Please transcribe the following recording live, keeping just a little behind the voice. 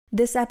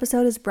This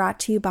episode is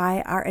brought to you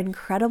by our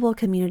incredible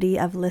community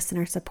of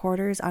listener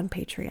supporters on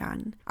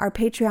Patreon. Our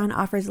Patreon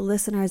offers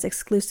listeners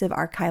exclusive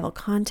archival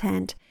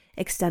content,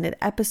 extended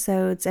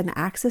episodes, and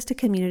access to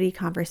community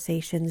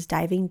conversations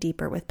diving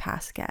deeper with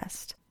past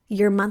guests.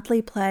 Your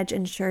monthly pledge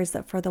ensures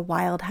that For the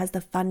Wild has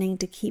the funding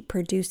to keep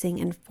producing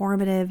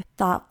informative,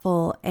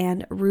 thoughtful,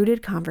 and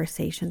rooted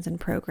conversations and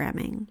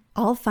programming.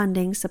 All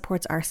funding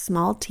supports our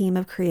small team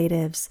of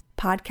creatives,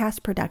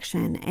 podcast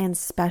production, and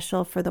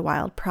special For the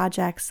Wild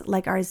projects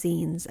like our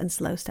zines and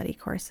slow study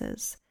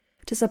courses.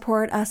 To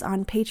support us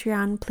on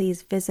Patreon,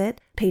 please visit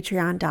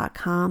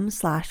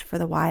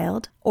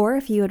patreon.com/forthewild. Or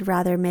if you would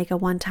rather make a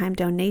one-time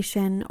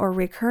donation or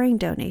recurring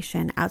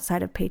donation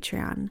outside of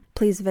Patreon,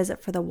 please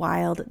visit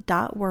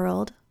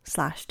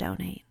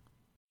forthewild.world/donate.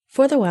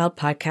 For the Wild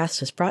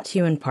podcast is brought to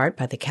you in part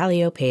by the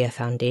Calliopeia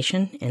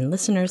Foundation and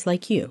listeners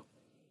like you.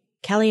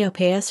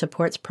 Calliopeia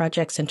supports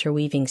projects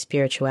interweaving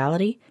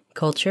spirituality,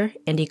 culture,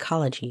 and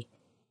ecology.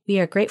 We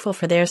are grateful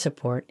for their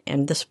support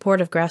and the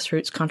support of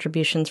grassroots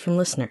contributions from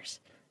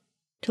listeners.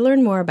 To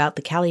learn more about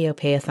the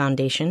Calliopeia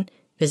Foundation,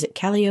 visit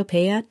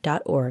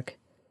calliopeia.org.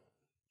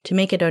 To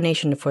make a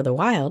donation to For the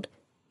Wild,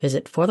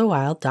 visit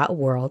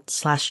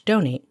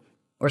forthewild.world/donate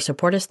or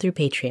support us through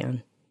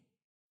Patreon.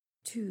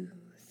 2,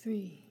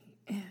 3,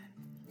 and...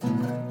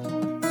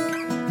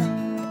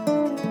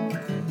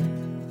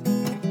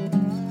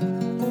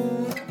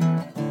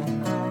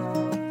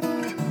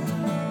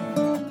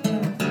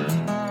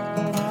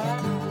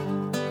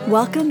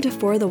 Welcome to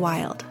For the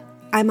Wild.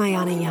 I'm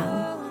Ayana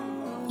Young.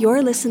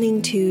 You're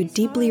listening to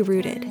Deeply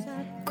Rooted,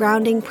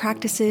 grounding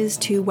practices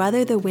to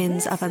weather the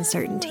winds of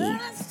uncertainty,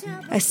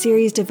 a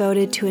series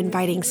devoted to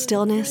inviting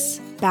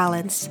stillness,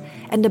 balance,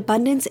 and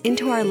abundance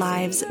into our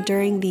lives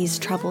during these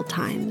troubled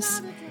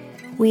times.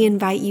 We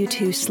invite you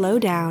to slow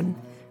down,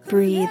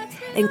 breathe,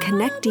 and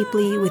connect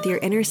deeply with your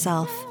inner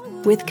self,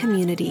 with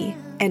community,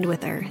 and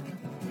with Earth.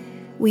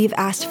 We've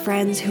asked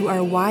friends who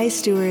are wise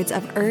stewards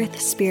of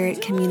earth,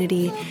 spirit,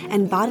 community,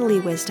 and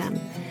bodily wisdom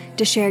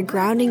to share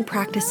grounding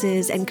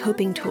practices and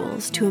coping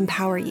tools to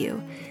empower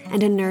you and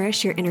to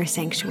nourish your inner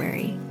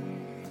sanctuary.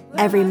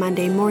 Every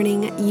Monday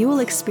morning, you will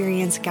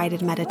experience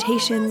guided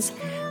meditations,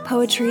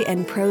 poetry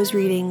and prose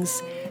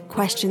readings,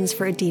 questions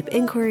for a deep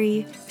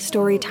inquiry,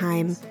 story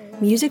time,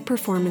 music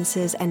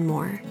performances, and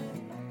more.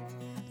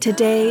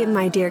 Today,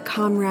 my dear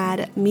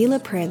comrade, Mila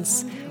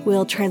Prince,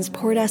 will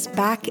transport us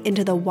back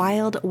into the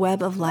wild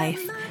web of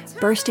life,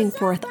 bursting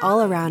forth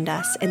all around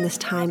us in this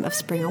time of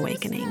spring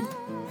awakening.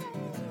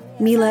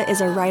 Mila is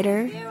a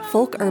writer,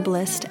 folk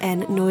herbalist,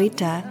 and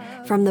Noita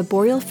from the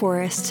boreal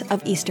forests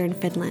of eastern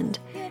Finland,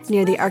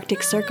 near the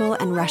Arctic Circle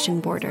and Russian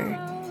border.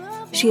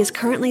 She is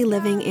currently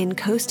living in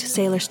Coast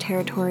Salish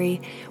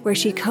territory, where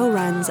she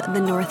co-runs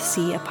the North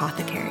Sea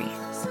Apothecary.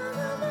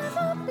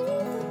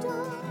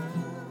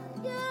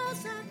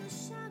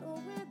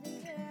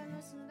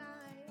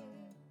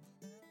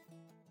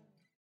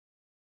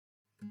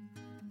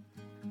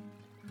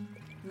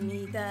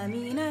 Mitä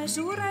minä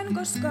suren,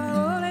 koska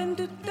olen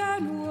tyttö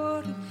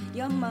nuori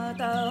ja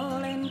maata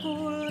olen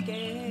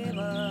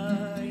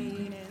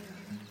kulkevainen.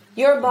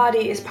 Your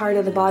body is part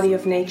of the body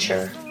of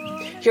nature.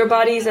 Your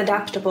body is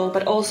adaptable,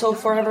 but also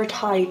forever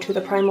tied to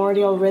the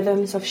primordial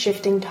rhythms of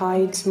shifting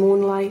tides,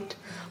 moonlight,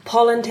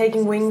 pollen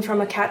taking wing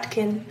from a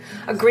catkin,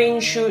 a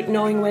green shoot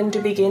knowing when to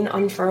begin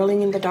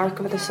unfurling in the dark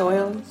of the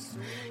soil.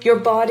 Your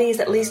body is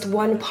at least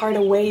one part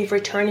a wave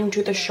returning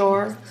to the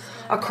shore,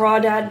 a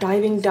crawdad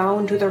diving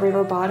down to the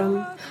river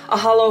bottom, a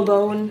hollow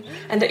bone,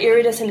 and the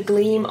iridescent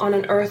gleam on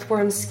an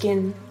earthworm's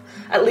skin,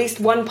 at least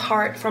one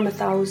part from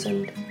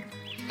 1,000.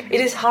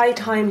 It is high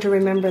time to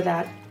remember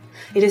that.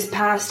 It is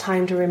past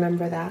time to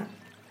remember that.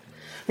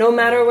 No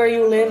matter where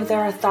you live,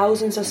 there are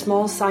thousands of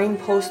small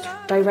signposts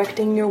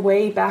directing your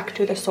way back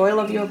to the soil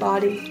of your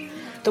body,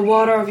 the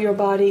water of your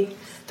body,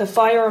 the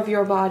fire of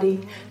your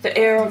body, the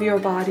air of your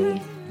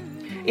body.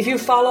 If you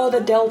follow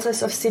the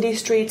deltas of city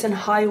streets and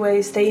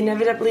highways, they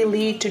inevitably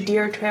lead to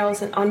deer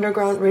trails and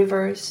underground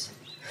rivers.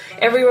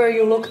 Everywhere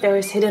you look, there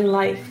is hidden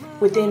life,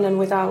 within and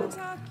without.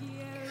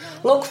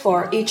 Look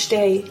for, each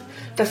day,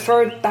 the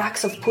furred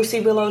backs of pussy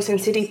willows in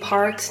city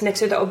parks next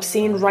to the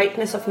obscene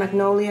ripeness of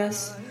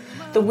magnolias,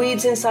 the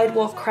weeds in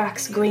sidewalk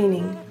cracks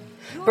greening,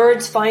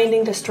 birds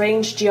finding the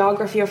strange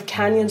geography of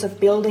canyons of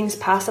buildings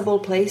passable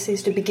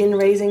places to begin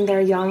raising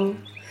their young,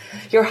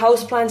 your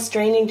houseplants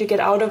straining to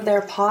get out of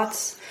their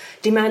pots,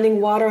 demanding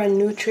water and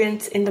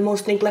nutrients in the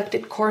most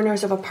neglected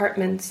corners of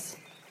apartments.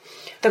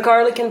 The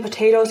garlic and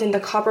potatoes in the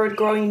cupboard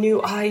growing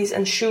new eyes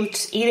and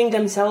shoots, eating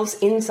themselves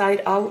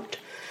inside out,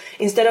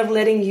 instead of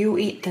letting you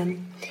eat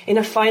them, in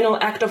a final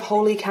act of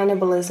holy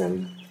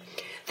cannibalism.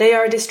 They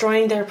are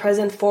destroying their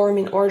present form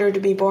in order to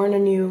be born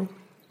anew.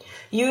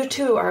 You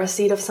too are a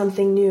seed of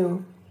something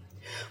new.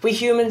 We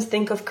humans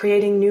think of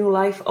creating new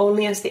life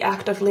only as the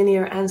act of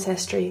linear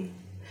ancestry.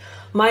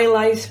 My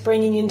life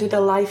springing into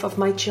the life of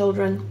my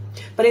children,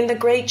 but in the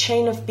great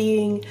chain of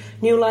being,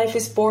 new life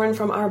is born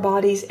from our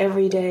bodies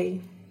every day.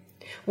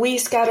 We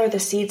scatter the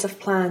seeds of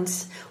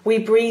plants. We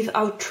breathe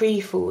out tree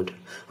food.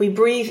 We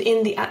breathe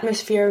in the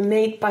atmosphere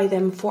made by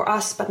them for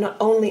us, but not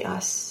only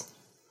us.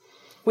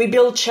 We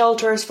build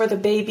shelters for the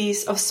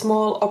babies of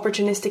small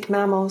opportunistic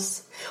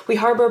mammals. We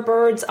harbor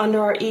birds under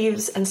our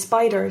eaves, and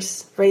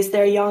spiders raise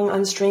their young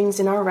on strings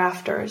in our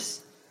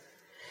rafters.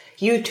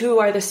 You too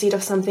are the seed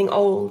of something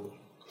old.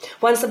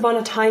 Once upon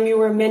a time you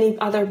were many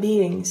other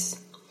beings.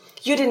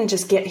 You didn't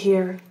just get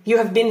here. You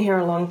have been here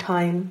a long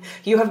time.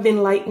 You have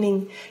been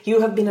lightning. You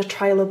have been a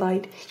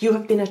trilobite. You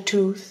have been a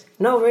tooth.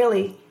 No,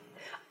 really.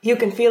 You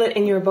can feel it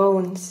in your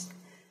bones.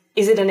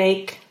 Is it an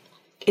ache?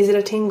 Is it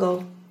a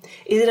tingle?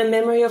 Is it a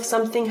memory of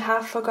something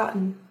half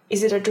forgotten?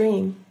 Is it a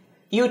dream?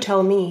 You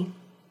tell me.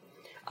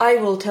 I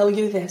will tell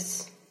you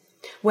this.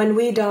 When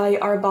we die,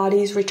 our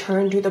bodies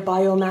return to the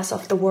biomass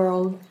of the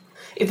world.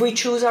 If we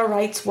choose our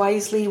rights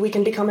wisely, we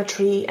can become a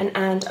tree, an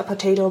ant, a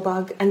potato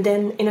bug, and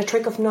then, in a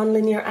trick of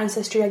nonlinear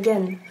ancestry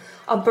again,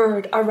 a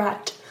bird, a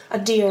rat, a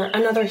deer,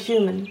 another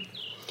human.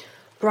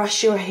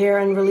 Brush your hair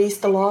and release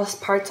the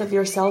lost parts of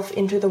yourself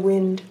into the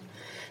wind.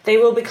 They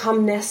will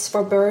become nests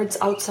for birds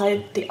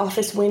outside the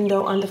office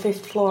window on the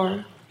 5th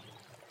floor.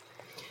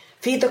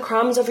 Feed the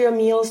crumbs of your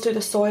meals to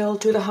the soil,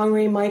 to the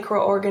hungry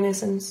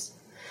microorganisms.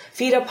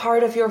 Feed a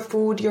part of your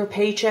food, your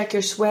paycheck,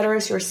 your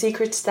sweaters, your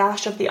secret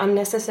stash of the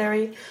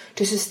unnecessary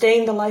to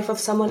sustain the life of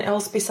someone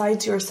else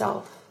besides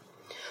yourself.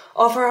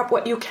 Offer up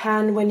what you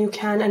can when you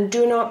can, and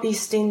do not be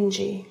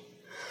stingy.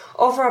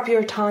 Offer up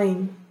your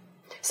time.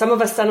 Some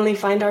of us suddenly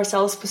find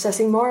ourselves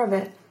possessing more of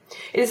it.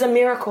 It is a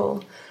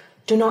miracle.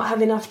 Do not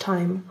have enough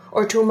time,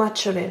 or too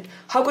much of it.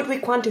 How could we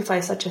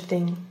quantify such a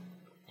thing?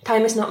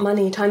 Time is not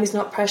money. Time is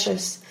not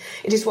precious.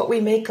 It is what we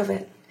make of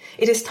it.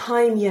 It is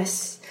time,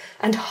 yes,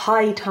 and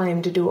high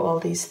time to do all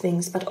these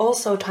things, but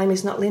also time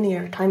is not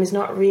linear. Time is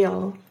not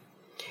real.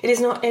 It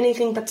is not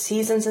anything but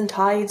seasons and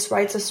tides,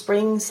 rites of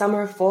spring,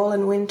 summer, fall,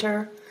 and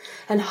winter,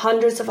 and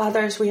hundreds of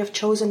others we have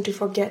chosen to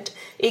forget,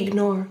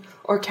 ignore,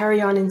 or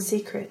carry on in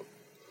secret.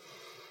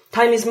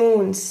 Time is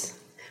moons.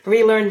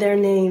 Relearn their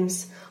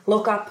names.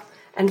 Look up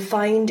and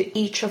find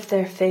each of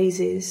their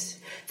phases.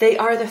 They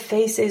are the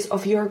faces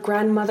of your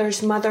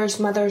grandmother's mothers'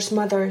 mothers'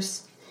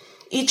 mothers.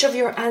 Each of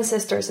your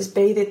ancestors is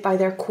bathed by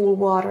their cool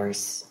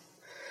waters,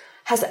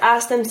 has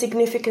asked them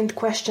significant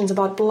questions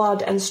about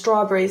blood and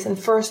strawberries and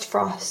first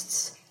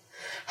frosts,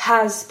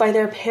 has, by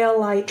their pale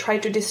light,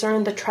 tried to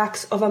discern the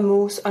tracks of a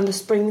moose on the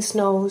spring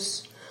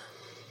snows,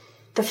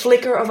 the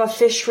flicker of a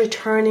fish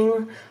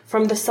returning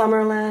from the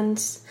summer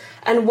lands,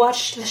 and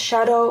watched the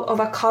shadow of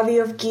a covey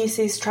of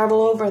geese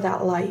travel over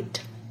that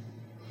light.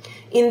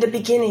 In the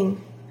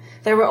beginning,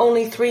 there were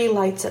only 3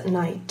 lights at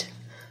night: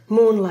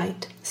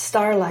 moonlight,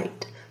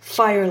 starlight,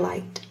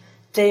 firelight.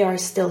 They are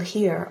still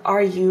here.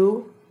 Are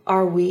you?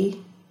 Are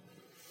we?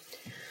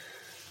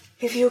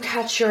 If you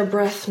catch your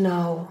breath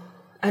now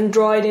and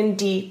draw it in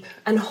deep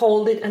and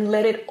hold it and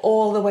let it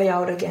all the way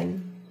out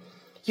again,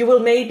 you will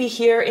maybe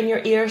hear in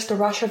your ears the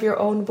rush of your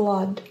own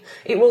blood.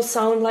 It will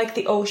sound like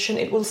the ocean.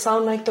 It will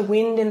sound like the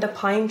wind in the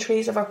pine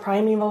trees of a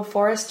primeval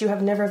forest you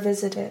have never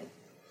visited.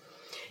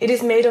 It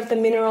is made of the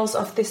minerals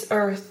of this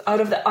earth,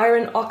 out of the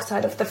iron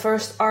oxide of the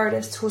first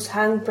artists whose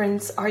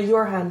handprints are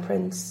your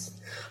handprints,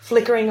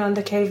 flickering on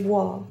the cave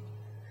wall.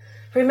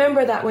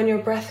 Remember that when your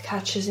breath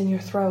catches in your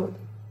throat.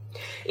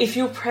 If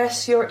you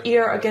press your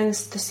ear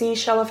against the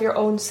seashell of your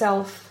own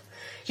self,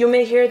 you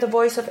may hear the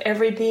voice of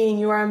every being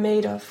you are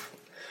made of,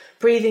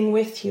 breathing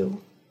with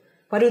you.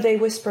 What do they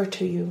whisper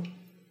to you?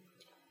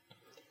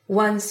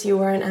 Once you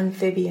were an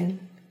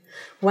amphibian.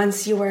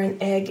 Once you were an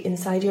egg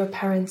inside your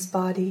parents'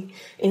 body,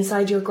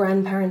 inside your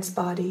grandparents'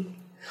 body.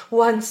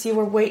 Once you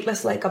were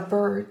weightless like a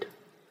bird.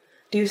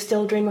 Do you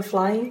still dream of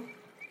flying?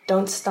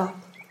 Don't stop.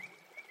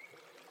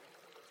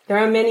 There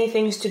are many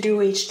things to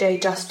do each day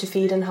just to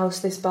feed and house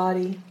this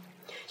body.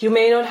 You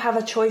may not have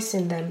a choice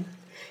in them.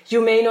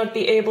 You may not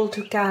be able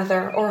to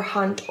gather or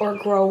hunt or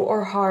grow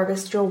or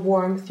harvest your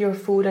warmth, your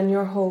food, and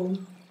your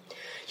home.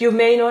 You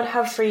may not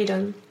have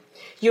freedom.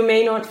 You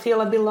may not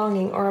feel a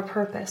belonging or a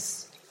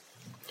purpose.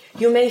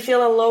 You may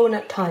feel alone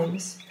at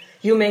times.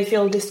 You may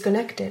feel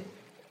disconnected.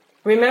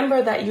 Remember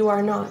that you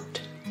are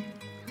not.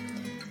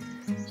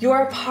 You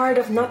are part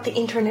of not the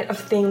Internet of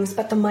Things,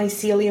 but the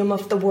mycelium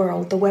of the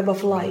world, the web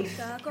of life.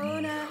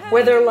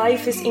 Whether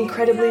life is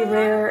incredibly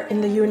rare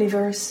in the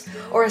universe,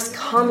 or as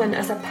common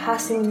as a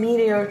passing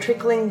meteor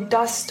trickling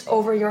dust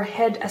over your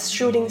head as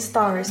shooting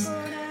stars,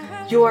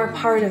 you are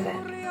part of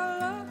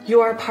it. You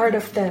are part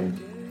of them,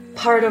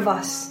 part of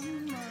us.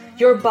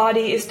 Your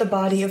body is the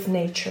body of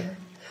nature.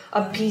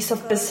 A piece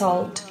of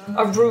basalt,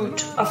 a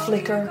root, a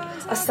flicker,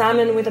 a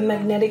salmon with a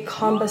magnetic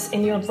compass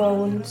in your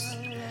bones.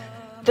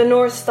 The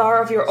North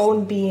Star of your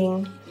own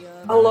being,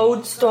 a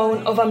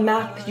lodestone of a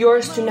map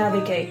yours to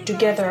navigate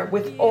together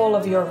with all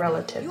of your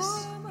relatives.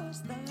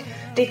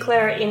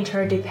 Declare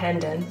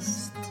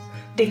interdependence.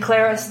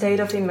 Declare a state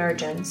of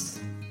emergence.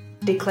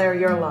 Declare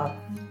your love.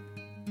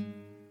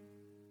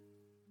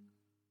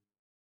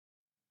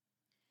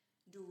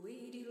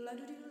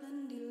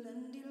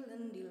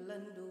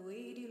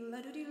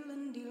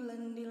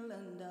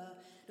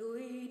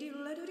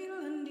 Do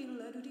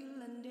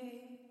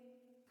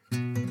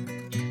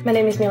My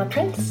name is Mila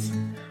Prince,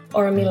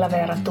 or Mila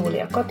Vera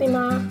Tuulia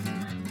Kotimaa.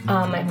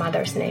 My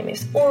mother's name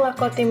is Ulla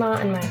Kotimaa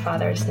and my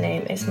father's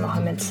name is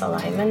Mohammed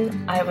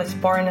Salaiman. I was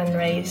born and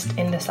raised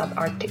in the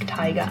subarctic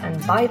taiga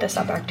and by the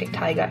subarctic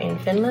taiga in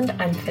Finland.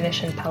 I'm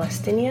Finnish and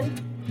Palestinian.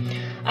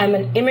 I'm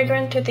an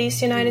immigrant to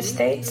these United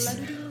States.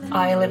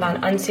 I live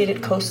on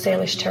unceded Coast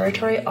Salish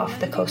territory off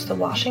the coast of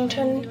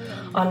Washington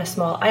on a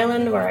small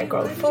island where I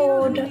grow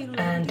food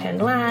and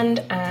tend land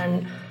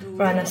and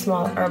run a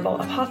small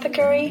herbal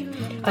apothecary.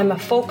 I'm a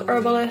folk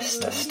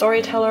herbalist, a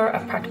storyteller,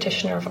 a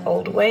practitioner of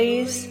old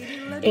ways.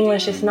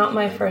 English is not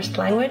my first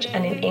language,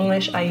 and in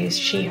English I use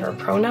she, her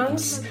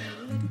pronouns,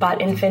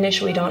 but in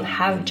Finnish we don't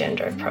have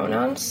gendered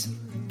pronouns.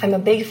 I'm a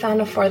big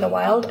fan of For the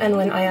Wild, and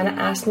when Ayana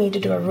asked me to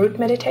do a root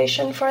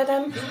meditation for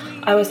them,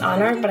 I was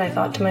honored, but I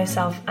thought to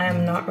myself, I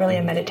am not really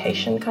a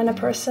meditation kind of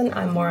person,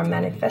 I'm more a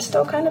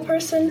manifesto kind of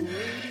person.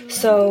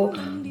 So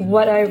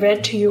what I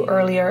read to you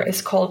earlier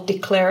is called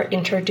Declare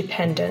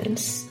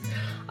Interdependence.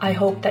 I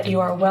hope that you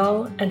are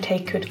well and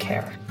take good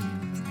care.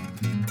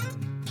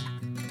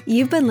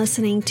 You've been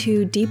listening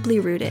to Deeply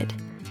Rooted,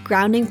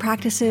 grounding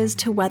practices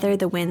to weather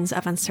the winds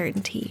of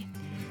uncertainty.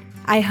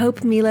 I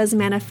hope Mila's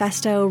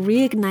manifesto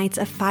reignites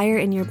a fire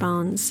in your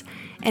bones,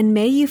 and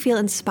may you feel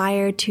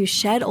inspired to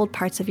shed old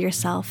parts of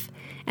yourself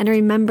and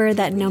remember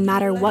that no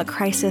matter what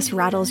crisis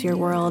rattles your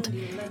world,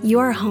 you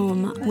are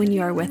home when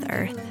you are with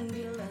Earth.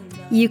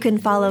 You can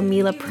follow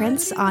Mila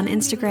Prince on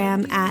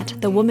Instagram at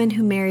The Woman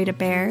Who Married a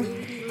Bear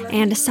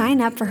and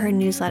sign up for her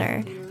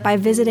newsletter by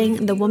visiting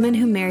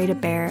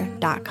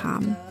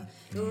thewomanwhomarriedabear.com.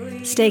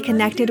 Stay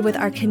connected with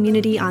our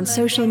community on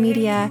social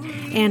media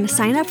and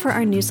sign up for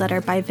our newsletter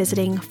by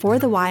visiting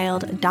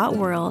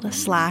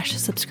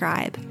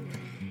forthewild.world/subscribe.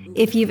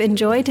 If you've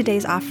enjoyed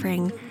today's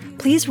offering,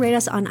 please rate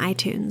us on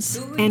iTunes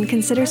and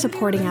consider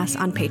supporting us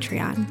on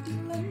Patreon.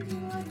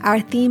 Our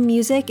theme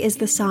music is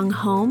the song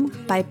Home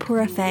by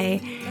Pura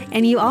Fey,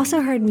 and you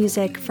also heard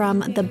music from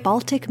the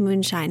Baltic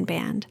Moonshine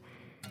Band.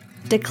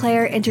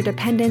 Declare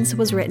Interdependence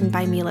was written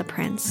by Mila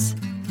Prince.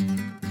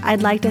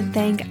 I'd like to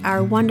thank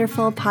our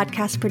wonderful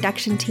podcast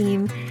production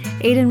team,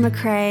 Aidan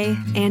McCrae,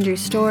 Andrew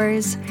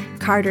Storrs,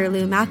 Carter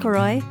Lou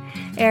McElroy,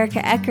 Erica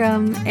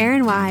Eckram,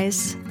 Aaron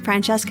Wise,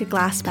 Francesca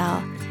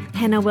Glassbell,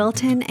 Hannah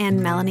Wilton,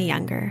 and Melanie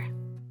Younger.